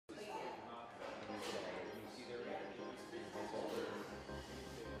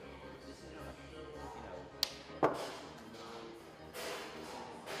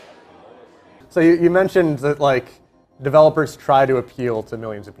So you mentioned that like developers try to appeal to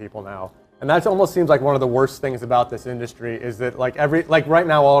millions of people now. And that almost seems like one of the worst things about this industry is that like right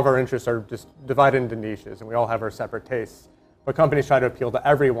now all of our interests are just divided into niches and we all have our separate tastes. But companies try to appeal to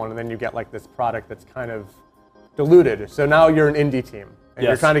everyone and then you get like this product that's kind of diluted. So now you're an indie team and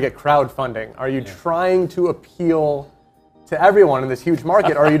you're trying to get crowdfunding. Are you trying to appeal to everyone in this huge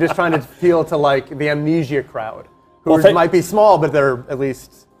market or are you just trying to appeal to like the amnesia crowd who might be small but they're at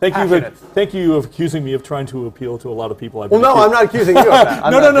least passionate? Thank you of accusing me of trying to appeal to a lot of people. I'm not accusing you of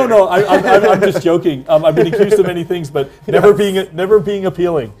that. No. I'm just joking. I've been accused of many things, but never being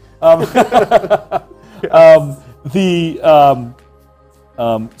appealing.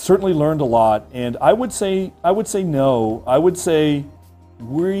 Certainly learned a lot, and I would say no. I would say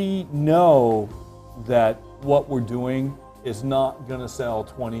we know that what we're doing is not going to sell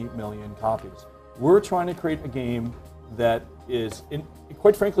 20 million copies. We're trying to create a game that is,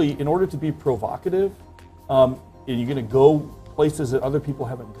 quite frankly, in order to be provocative, and you're going to go places that other people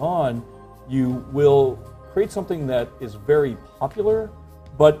haven't gone, you will create something that is very popular,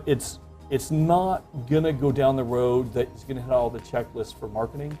 but it's not going to go down the road that it's going to hit all the checklists for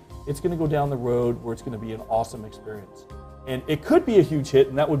marketing. It's going to go down the road where it's going to be an awesome experience. And it could be a huge hit,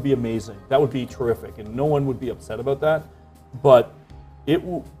 and that would be amazing. That would be terrific, and no one would be upset about that. But it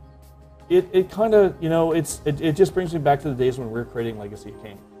kind of, it just brings me back to the days when we were creating Legacy of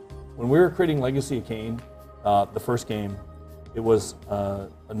Kain. When we were creating Legacy of Kain, the first game, it was a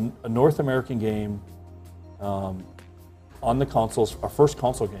North American game on the consoles, our first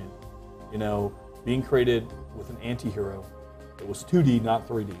console game. Being created with an anti-hero. It was 2D, not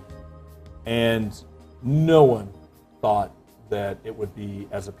 3D. And no one thought that it would be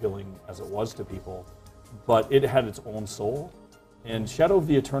as appealing as it was to people, but it had its own soul. And Shadow of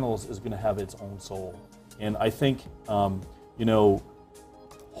the Eternals is going to have its own soul. And I think,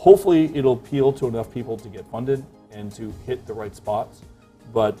 hopefully it'll appeal to enough people to get funded and to hit the right spots.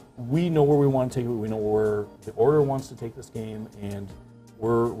 But we know where we want to take it. We know where the Order wants to take this game, and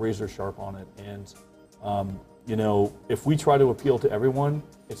we're razor sharp on it. And, if we try to appeal to everyone,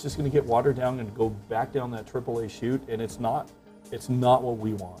 it's just going to get watered down and go back down that AAA chute, and it's not what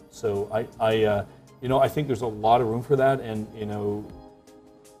we want. So I think there's a lot of room for that, and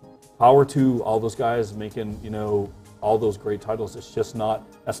power to all those guys making all those great titles. It's just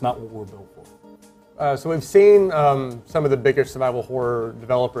that's not what we're built for. So we've seen some of the bigger survival horror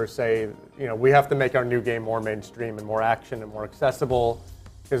developers say, we have to make our new game more mainstream and more action and more accessible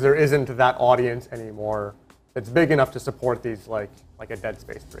because there isn't that audience anymore that's big enough to support these like a Dead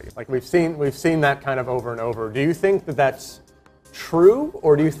Space 3. Like we've seen that kind of over and over. Do you think that that's true,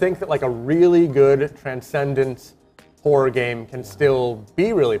 or do you think that like a really good transcendent horror game can still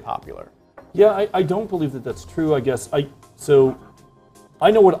be really popular? Yeah, I don't believe that that's true. I guess I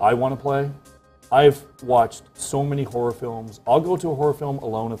know what I want to play. I've watched so many horror films. I'll go to a horror film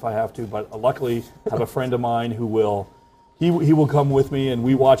alone if I have to, but luckily I have a friend of mine who will. He will come with me, and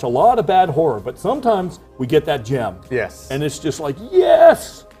we watch a lot of bad horror. But sometimes we get that gem. Yes. And it's just like,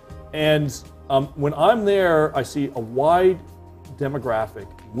 yes! And when I'm there, I see a wide demographic,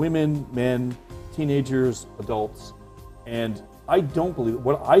 women, men, teenagers, adults, and I don't believe it.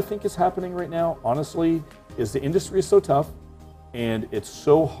 What I think is happening right now, honestly, is the industry is so tough, and it's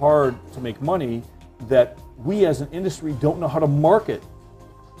so hard to make money that we as an industry don't know how to market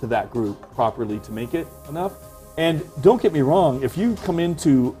to that group properly to make it enough. And don't get me wrong, if you come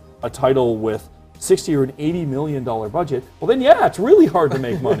into a title with $60 or an $80 million budget, well then yeah, it's really hard to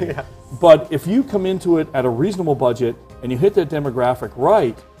make money. Yeah. But if you come into it at a reasonable budget and you hit that demographic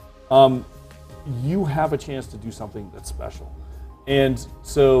right, you have a chance to do something that's special. And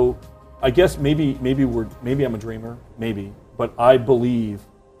so I guess maybe I'm a dreamer, maybe, but I believe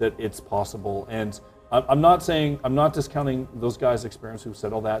that it's possible. And I'm not discounting those guys' experience who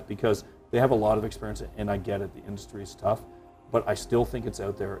said all that, because they have a lot of experience, and I get it, the industry is tough, but I still think it's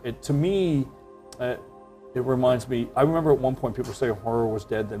out there. To me, it reminds me, I remember at one point people say horror was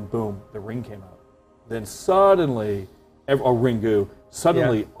dead, then boom, The Ring came out. Then suddenly, Ringu,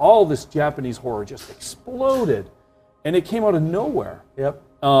 suddenly all this Japanese horror just exploded, and it came out of nowhere. Yep.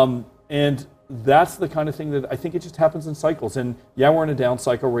 And that's the kind of thing that I think it just happens in cycles. And yeah, we're in a down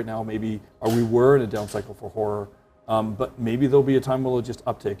cycle right now, maybe, or we were in a down cycle for horror, but maybe there'll be a time where it'll just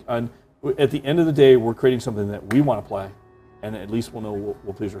uptick. And at the end of the day, we're creating something that we want to play, and at least we'll know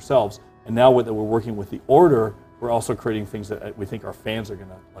we'll please ourselves. And now that we're working with the Order, we're also creating things that we think our fans are going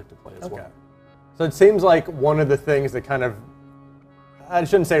to like to play as well. So it seems like one of the things that kind of, I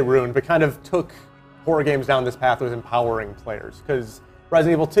shouldn't say ruined, but kind of took horror games down this path was empowering players. Because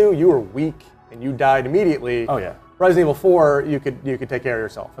Resident Evil 2, you were weak and you died immediately. Oh yeah. Resident Evil 4, you could take care of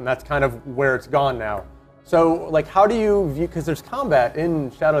yourself, and that's kind of where it's gone now. So, like, how do you view, because there's combat in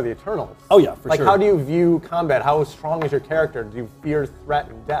Shadow of the Eternals. Oh yeah, for like, sure. How do you view combat? How strong is your character? Do you fear threat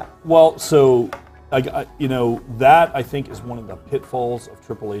and death? Well, so, you know, that I think is one of the pitfalls of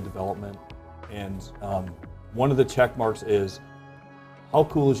AAA development. And one of the check marks is, how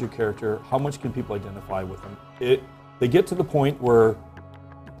cool is your character? How much can people identify with them? They get to the point where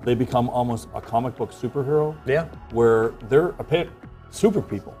they become almost a comic book superhero. Yeah. Where they're super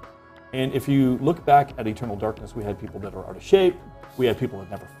people. And if you look back at Eternal Darkness, we had people that are out of shape. We had people that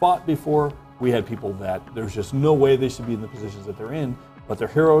never fought before. We had people that there's just no way they should be in the positions that they're in, but they're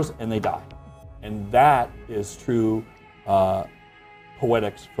heroes and they die. And that is true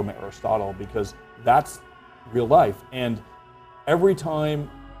poetics from Aristotle, because that's real life. And every time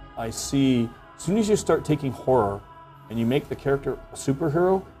I see, as soon as you start taking horror and you make the character a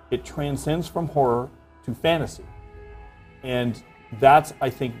superhero, it transcends from horror to fantasy. And that's, I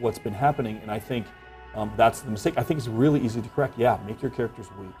think, what's been happening, and I think that's the mistake. I think it's really easy to correct. Yeah, make your characters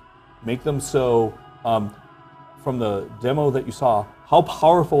weak. Make them so, from the demo that you saw, how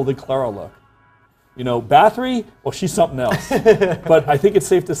powerful did Clara look? You know, Bathory, well, she's something else. But I think it's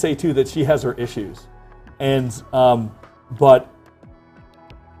safe to say, too, that she has her issues. And, but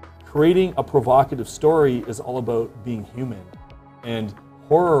creating a provocative story is all about being human. And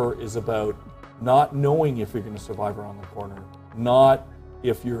horror is about not knowing if you're going to survive around the corner. Not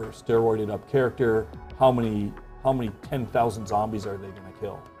if you're a steroided up character, how many 10,000 zombies are they going to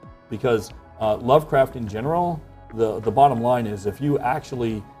kill? Because Lovecraft in general, the bottom line is, if you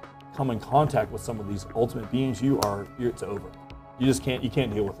actually come in contact with some of these ultimate beings, it's over. You just can't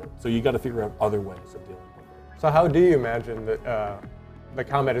deal with it. So you got to figure out other ways of dealing with it. So how do you imagine that the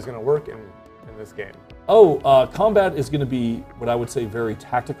combat is going to work in this game? Combat is going to be what I would say very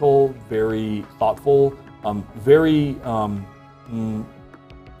tactical, very thoughtful, very.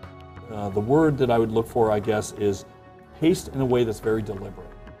 The word that I would look for, I guess, is paced in a way that's very deliberate,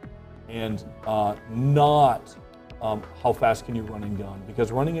 and not how fast can you run and gun,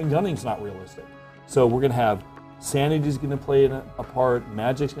 because running and gunning is not realistic. So we're going to have sanity is going to play a part,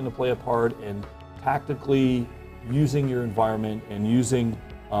 magic's going to play a part, and tactically using your environment and using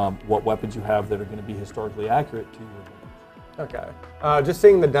what weapons you have that are going to be historically accurate to your advantage. Okay. Just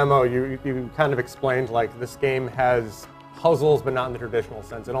seeing the demo, you kind of explained like this game has puzzles, but not in the traditional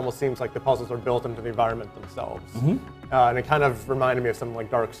sense. It almost seems like the puzzles are built into the environment themselves. Mm-hmm. And it kind of reminded me of something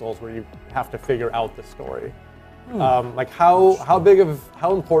like Dark Souls, where you have to figure out the story. Like how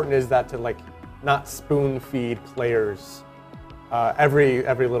important is that to like not spoon feed players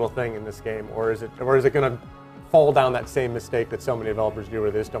every little thing in this game, or is it going to fall down that same mistake that so many developers do, where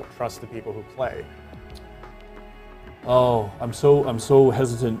they just don't trust the people who play? Oh, I'm so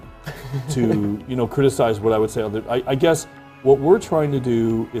hesitant to criticize what I would say. I guess what we're trying to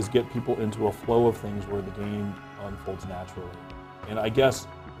do is get people into a flow of things where the game unfolds naturally. And I guess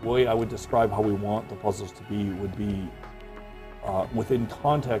the way I would describe how we want the puzzles to be would be within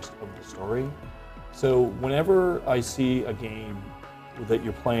context of the story. So whenever I see a game that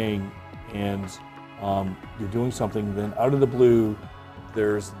you're playing and you're doing something, then out of the blue,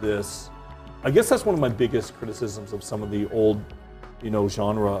 there's this. I guess that's one of my biggest criticisms of some of the old,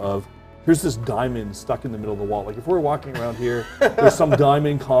 genre of, here's this diamond stuck in the middle of the wall. Like if we're walking around here, there's some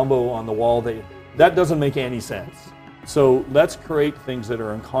diamond combo on the wall that doesn't make any sense. So let's create things that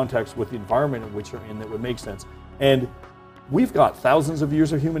are in context with the environment in which you're in that would make sense. And we've got thousands of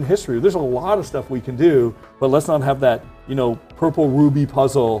years of human history. There's a lot of stuff we can do, but let's not have that, purple ruby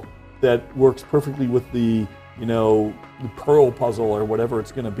puzzle that works perfectly with the pearl puzzle or whatever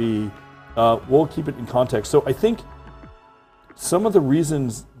it's going to be. We'll keep it in context. So I think some of the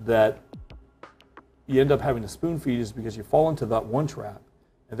reasons that you end up having to spoon feed is because you fall into that one trap,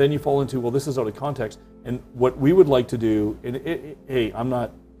 and then you fall into, well, this is out of context. And what we would like to do,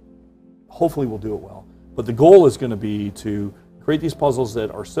 hopefully we'll do it well, but the goal is going to be to create these puzzles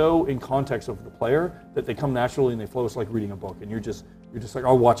that are so in context of the player that they come naturally and they flow. It's like reading a book, and you're just like,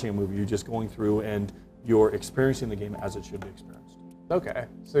 oh, watching a movie. You're just going through and you're experiencing the game as it should be experienced. Okay,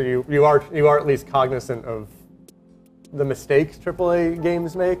 so you are at least cognizant of the mistakes AAA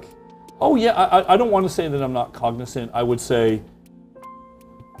games make? Oh yeah, I don't want to say that I'm not cognizant. I would say,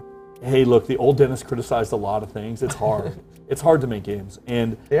 hey, look, the old Dennis criticized a lot of things. It's hard. It's hard to make games.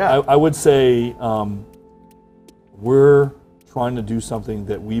 And yeah. I would say we're trying to do something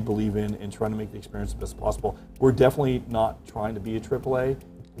that we believe in and trying to make the experience the best possible. We're definitely not trying to be a AAA.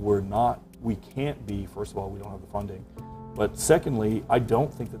 We can't be, first of all, we don't have the funding. But secondly, I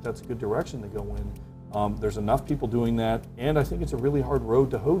don't think that that's a good direction to go in. There's enough people doing that, and I think it's a really hard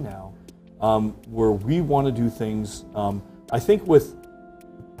road to hoe now. where we want to do things. I think with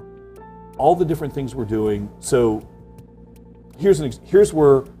all the different things we're doing, so here's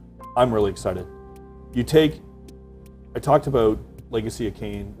where I'm really excited. I talked about Legacy of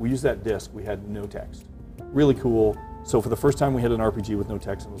Kain. We used that disc. We had no text. Really cool. So for the first time, we had an RPG with no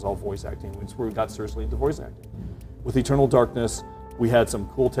text, and it was all voice acting. It's where we got seriously into voice acting. With Eternal Darkness, we had some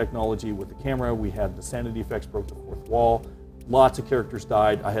cool technology with the camera. We had the sanity effects, broke the fourth wall. Lots of characters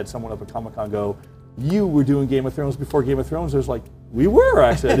died. I had someone up at Comic-Con go, "You were doing Game of Thrones before Game of Thrones?" I was like, "We were,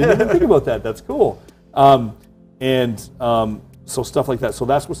 actually. I didn't even think about that. That's cool." So stuff like that. So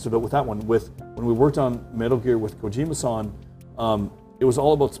that's what stood out with that one. When we worked on Metal Gear with Kojima-san, it was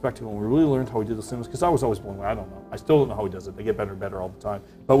all about spectacle. And we really learned how he did the cinemas, because I was always blown away. I don't know. I still don't know how he does it. They get better and better all the time.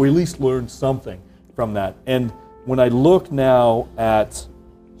 But we at least learned something from that. And when I look now at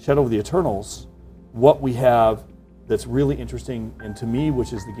Shadow of the Eternals, what we have that's really interesting, and to me,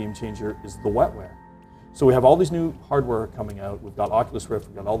 which is the game changer, is the wetware. So we have all these new hardware coming out. We've got Oculus Rift.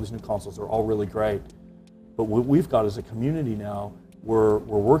 We've got all these new consoles. They're all really great. But what we've got is a community now. We're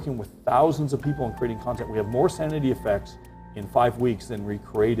working with thousands of people and creating content. We have more sanity effects in 5 weeks than we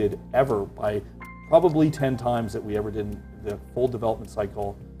created ever, by probably 10 times that we ever did in the full development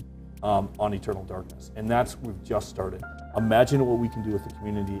cycle on Eternal Darkness. And we've just started. Imagine what we can do with the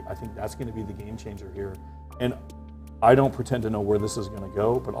community. I think that's going to be the game changer here. And I don't pretend to know where this is going to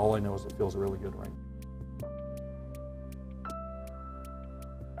go, but all I know is it feels really good right now.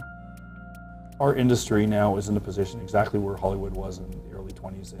 Our industry now is in a position exactly where Hollywood was in the early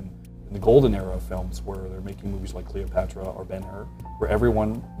 20s, in the golden era of films, where they're making movies like Cleopatra or Ben-Hur, where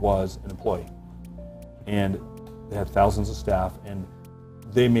everyone was an employee. And they had thousands of staff, and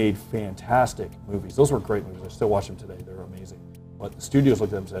they made fantastic movies. Those were great movies. I still watch them today. They're amazing. But the studios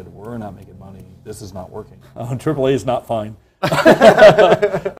looked at them and said, "We're not making money. This is not working. AAA is not fine."